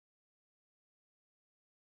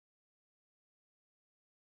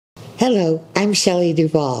Hello, I'm Shelley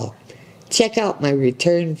Duvall. Check out my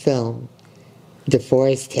return film, The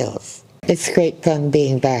Forest Hills. It's great fun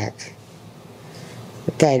being back.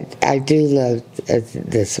 But I do love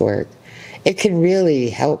this work. It can really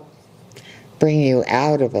help bring you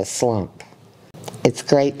out of a slump. It's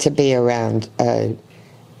great to be around a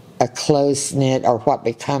close-knit, or what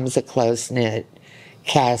becomes a close-knit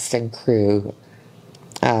cast and crew,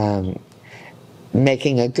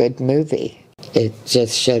 making a good movie. It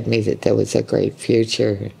just showed me that there was a great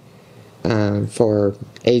future for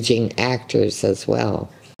aging actors as well.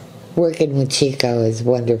 Working with Chico is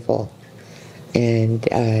wonderful, and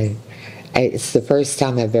it's the first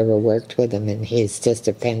time I've ever worked with him, and he's just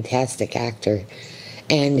a fantastic actor.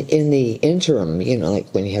 And in the interim, you know, like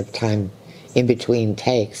when you have time in between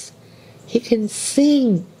takes, he can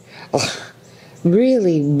sing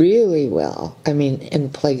really, really well. I mean,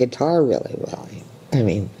 and play guitar really well. I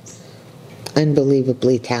mean,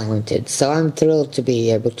 unbelievably talented. So I'm thrilled to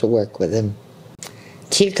be able to work with him.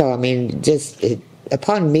 Chico, I mean,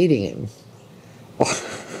 upon meeting him,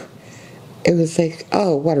 it was like,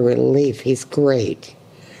 oh, what a relief. He's great.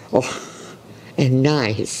 And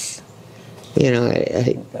nice. You know,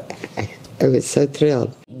 I was so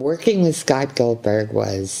thrilled. Working with Scott Goldberg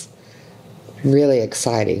was really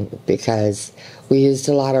exciting because we used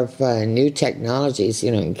a lot of new technologies,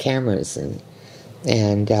 you know, in cameras,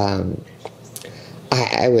 and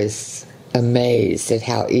I was amazed at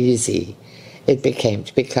how easy it became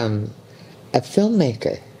to become a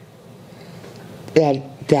filmmaker.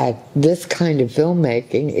 That this kind of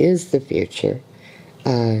filmmaking is the future.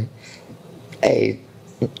 A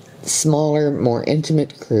smaller, more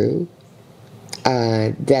intimate crew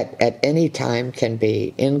that at any time can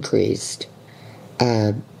be increased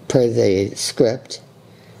per the script,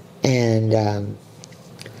 and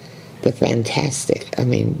the fantastic, I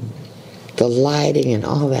mean, the lighting and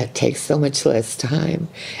all that takes so much less time.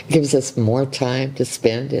 It gives us more time to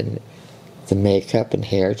spend in the makeup and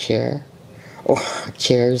hair chair, or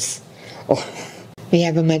chairs. You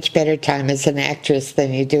have a much better time as an actress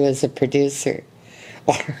than you do as a producer.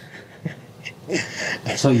 I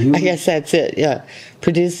guess that's it, yeah.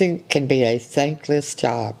 Producing can be a thankless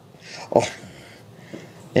job,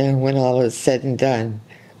 when all is said and done.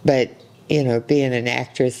 But, you know, being an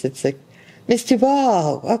actress, it's like, Miss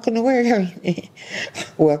Duvall, welcome to work.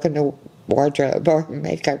 Welcome to wardrobe or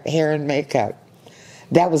makeup, hair and makeup.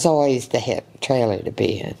 That was always the hit trailer to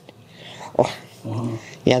be in.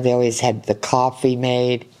 Yeah, they always had the coffee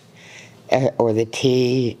made, or the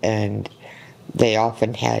tea, and they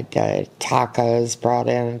often had tacos brought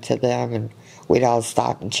in to them, and we'd all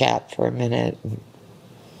stop and chat for a minute.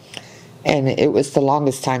 And it was the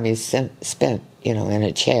longest time you spent, you know, in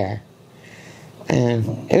a chair.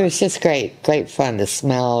 And it was just great fun, the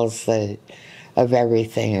smells of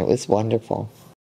everything. It was wonderful.